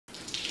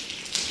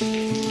Space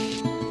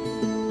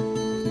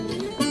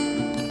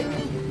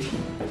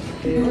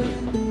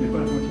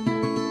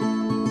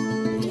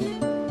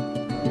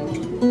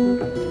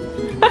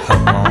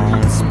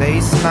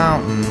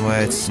mountain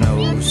where it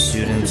snows,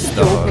 shooting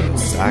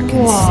stars. I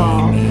can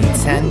see me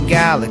 10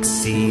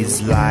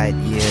 galaxies, light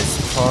years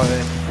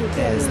apart.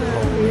 There's a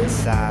hole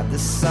inside the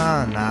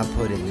sun. I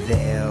put it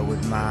there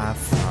with my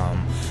thumb.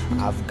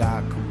 I've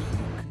got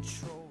complete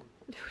control.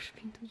 60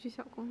平图具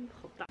小公寓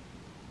好大。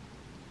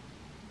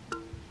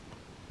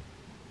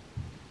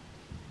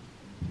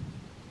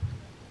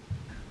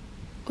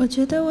我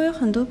觉得我有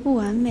很多不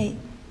完美，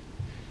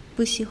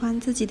不喜欢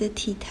自己的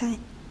体态，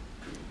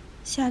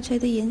下垂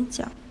的眼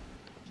角。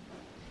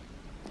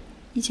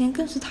以前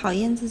更是讨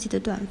厌自己的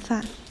短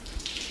发。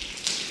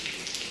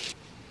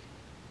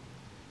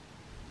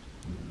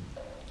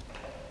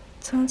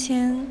从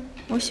前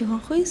我喜欢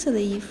灰色的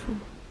衣服，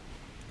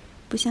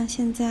不像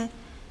现在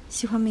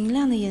喜欢明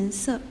亮的颜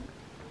色。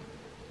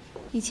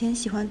以前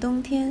喜欢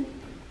冬天，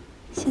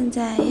现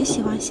在也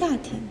喜欢夏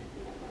天。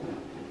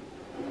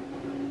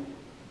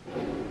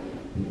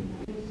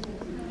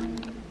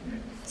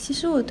其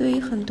实我对于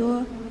很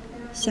多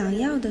想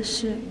要的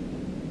事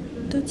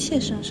都怯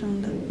生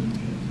生的。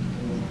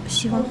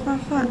喜欢画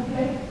画，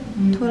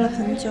拖了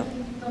很久；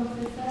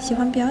喜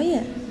欢表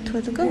演，拖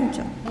得更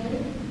久；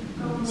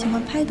喜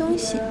欢拍东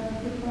西，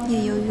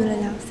也犹豫了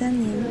2、3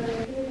年。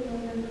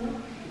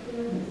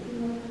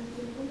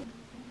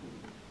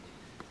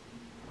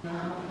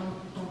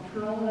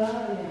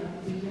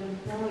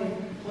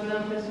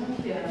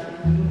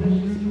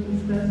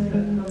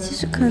其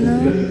实可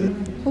能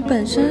我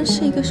本身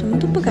是一个什么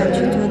都不敢去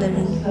做的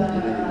人，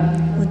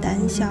我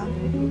胆小、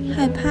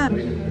害怕，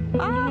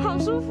啊，好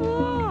舒服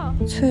哦！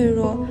脆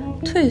弱、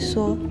退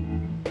缩、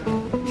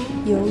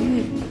犹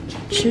豫、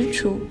踟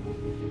蹰、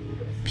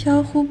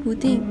飘忽不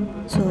定、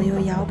左右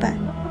摇摆。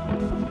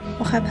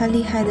我害怕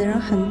厉害的人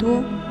很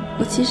多，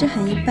我其实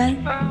很一般，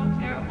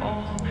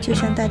就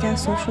像大家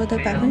所说的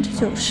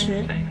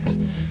90%。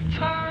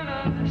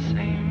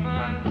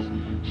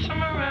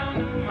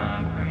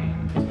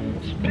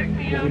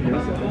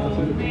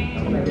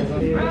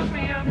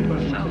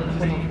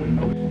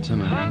怎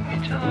么了？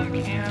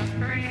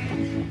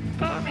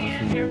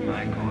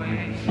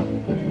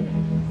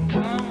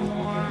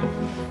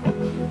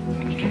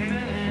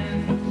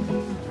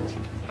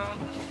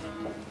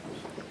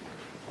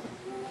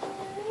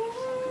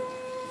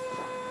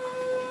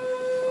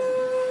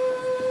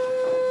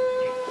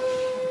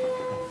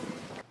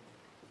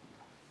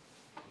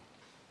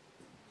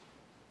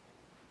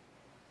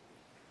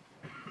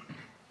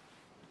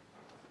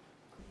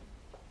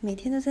每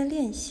天都在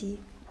练习，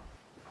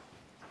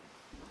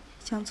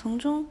想从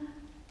中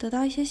得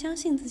到一些相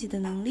信自己的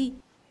能力。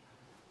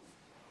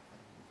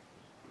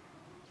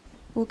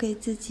我给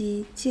自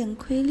己剑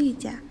盔利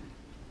甲，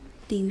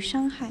抵御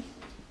伤害，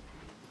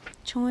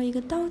成为一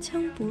个刀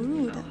枪不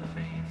入的、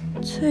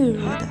脆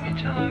弱的人。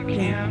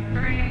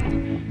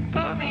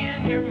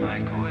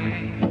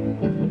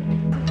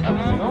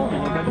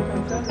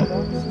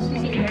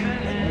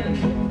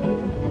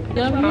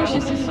Bienvenue chez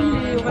Cécile.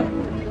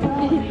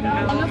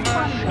 On le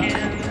prend.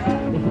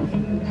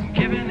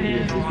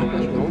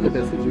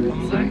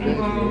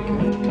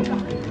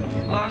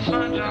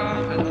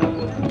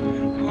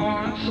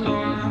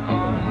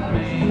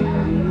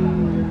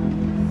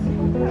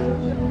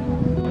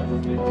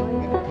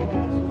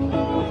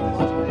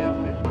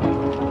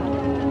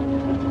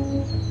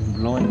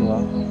 Blanc et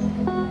noir.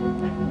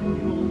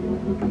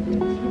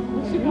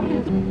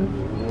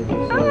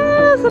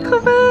 Ah, c'est trop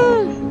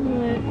belle.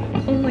 Ouais,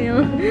 trop moyen.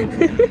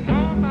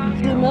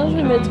 Demain, je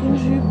vais mettre une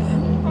jupe.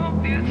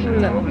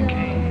 Voilà.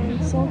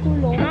 Sans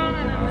collant.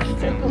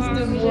 C'est à cause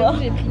de moi.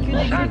 J'ai pris que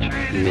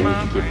des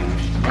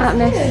Ah,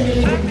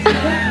 merci.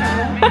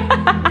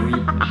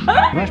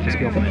 Dommage parce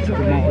qu'en fait c'est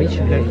tellement riche,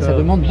 ça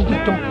demande beaucoup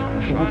de temps.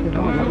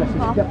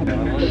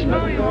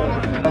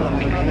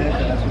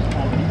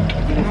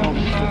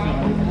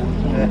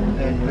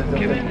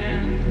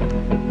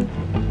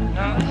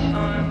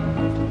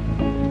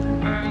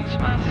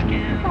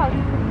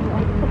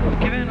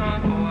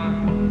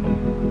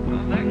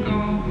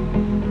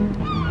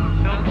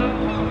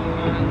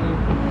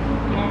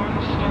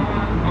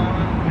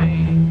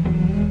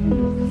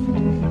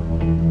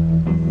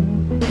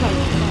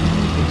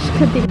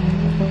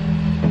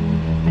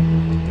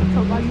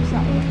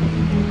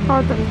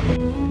好的。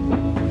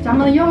咱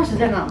们的钥匙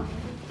在哪？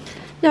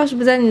钥匙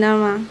不在你那儿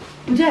吗？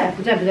不在。哎呀，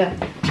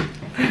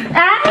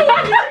你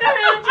这个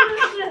人真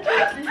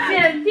是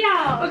剪掉！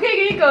我可以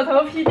给你狗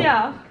头 P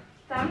掉。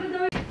咱们都……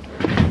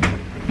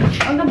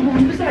啊，那我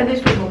们不是还得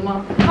水龙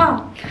吗？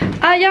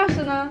啊，钥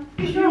匙呢？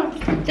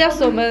钥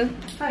匙我们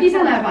递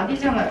上来吧，递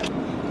上来。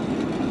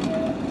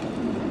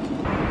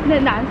那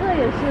男的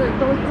也是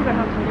都基本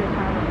上只给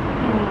他的。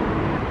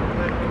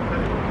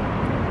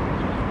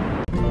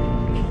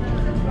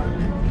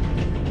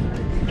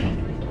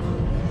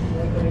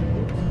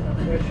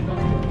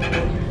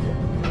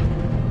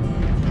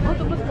我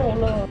怎么走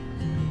了？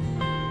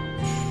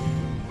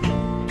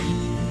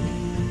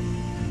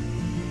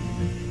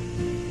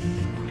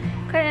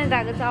快点！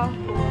打个招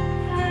呼。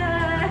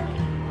嗨，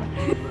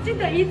记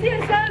得一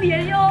键相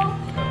连哟。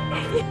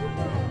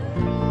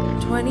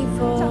24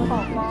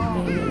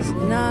 is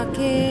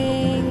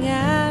knocking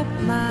at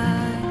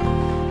my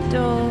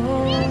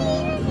door.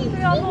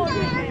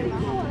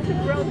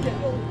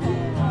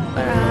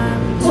 But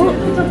I'm too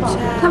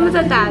tired 他们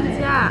在打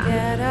架。 to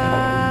get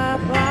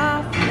up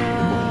off the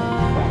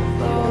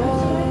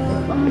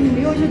floor. 你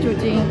没有一些酒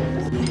精。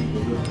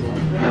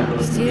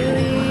 Still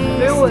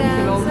没有问题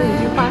了，我们已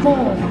经发现了。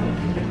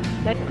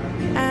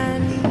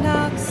 and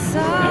knock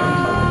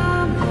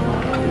some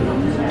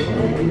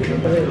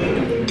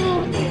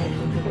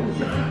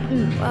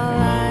while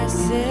I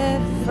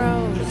sit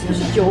frozen.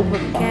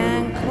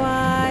 Can't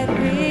quite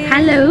read.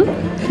 Hello，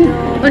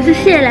 我是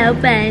谢老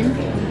板。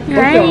嗨，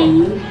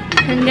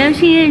很高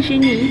兴认识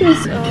你。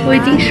我已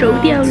经熟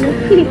掉了，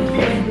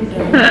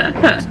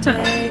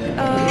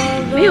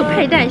没有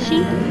派大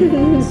星。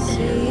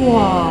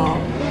哇，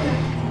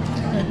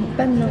很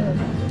笨呢。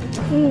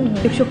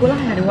有巧克力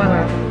还得忘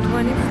了。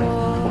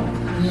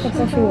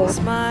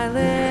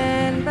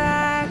 Smiling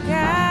back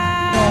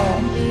at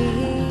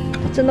me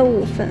真的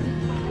5分。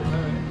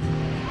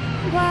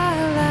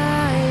 while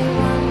I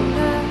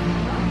wonder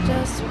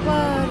just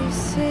what he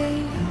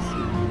sees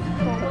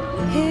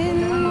in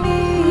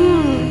me.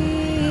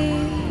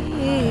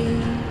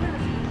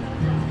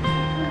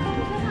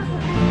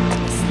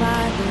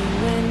 Slide the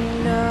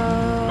window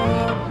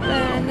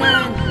open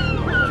and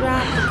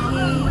drop the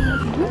key.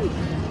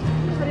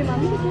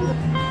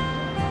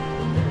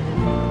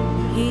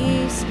 He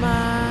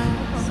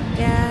smiles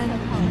again,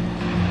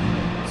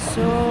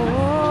 so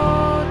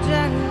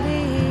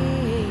gently.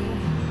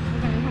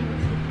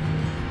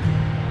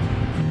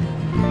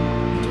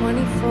 24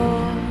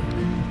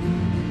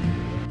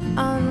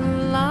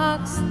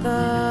 unlocks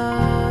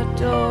the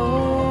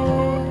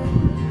door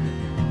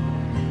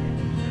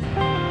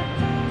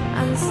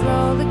and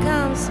slowly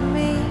comes to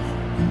me,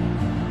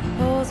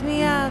 pulls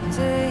me out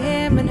to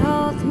him and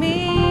holds me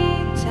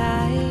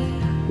tight.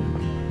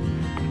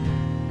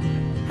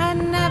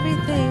 And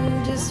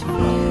everything just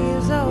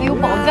feels alright. 有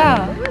宝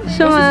藏，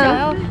是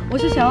吗？我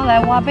是想要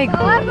来挖贝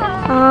壳，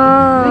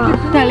啊，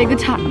带了一个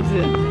铲子。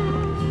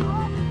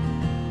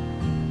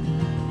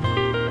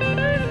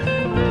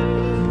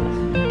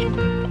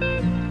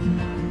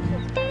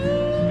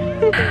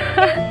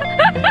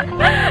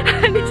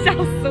你笑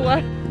死我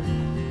了。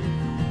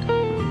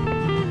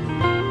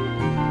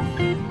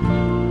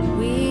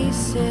 We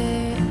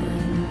sit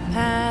and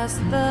pass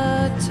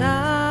the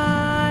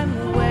time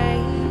away.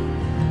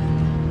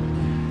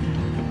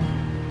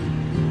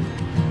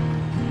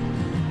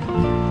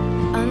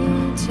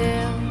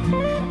 Until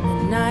the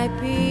night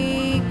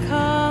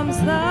becomes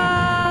the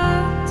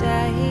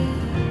day.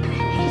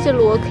 这些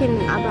螺可以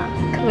拿吧？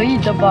可以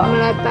的吧我？们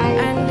来掰。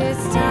 And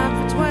it's time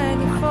for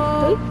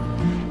 24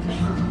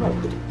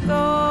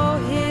 go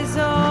his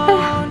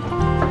own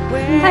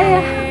way.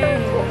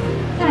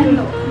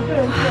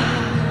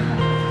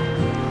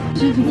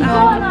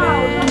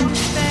 Open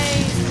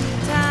space and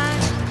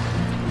time.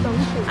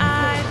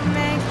 I'd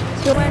make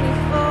 24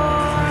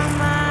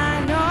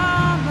 mine,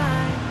 all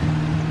mine.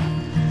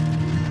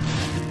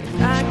 If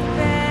I could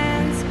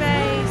bend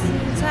space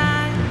and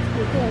time,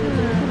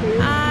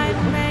 I'd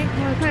make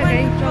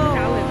 24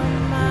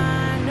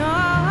 mine,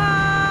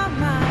 all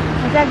mine.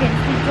 我在给自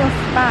己做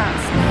SPA。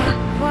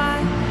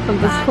 很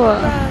不错。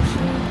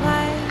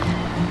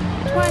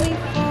 24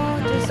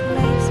 just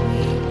makes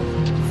me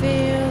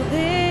feel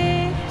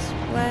this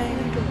way.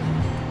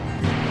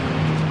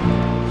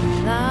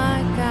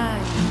 Like I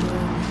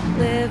could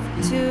live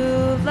to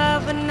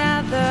love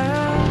another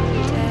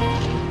day.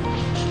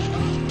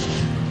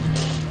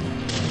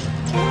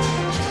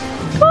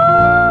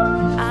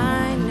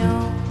 I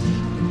know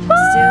I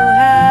still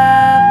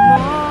have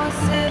more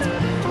since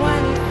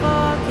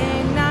 24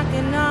 came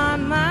knocking on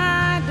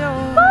my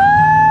door.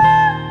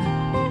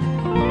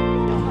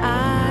 I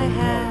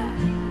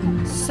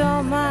have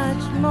so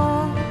much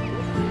more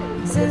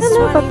since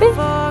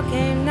 24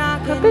 came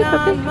knocking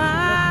on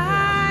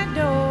my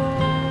door.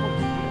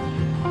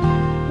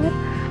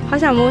 好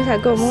想摸一下，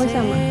给我摸一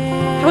下吗？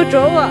他要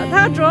啄我，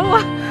他要啄我。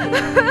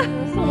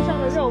送上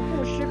的肉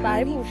不吃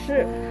白不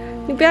吃。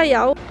你不要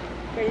咬我。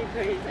可以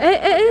可以。哎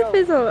哎哎，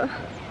飞走了。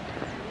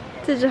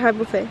这只还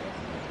不飞。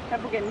还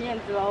不给面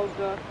子了，欧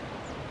哥。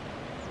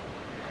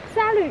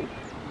沙律。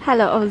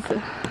 Hello， 欧子。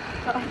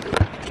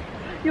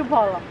又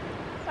跑了。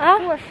啊？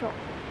握手。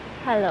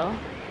Hello。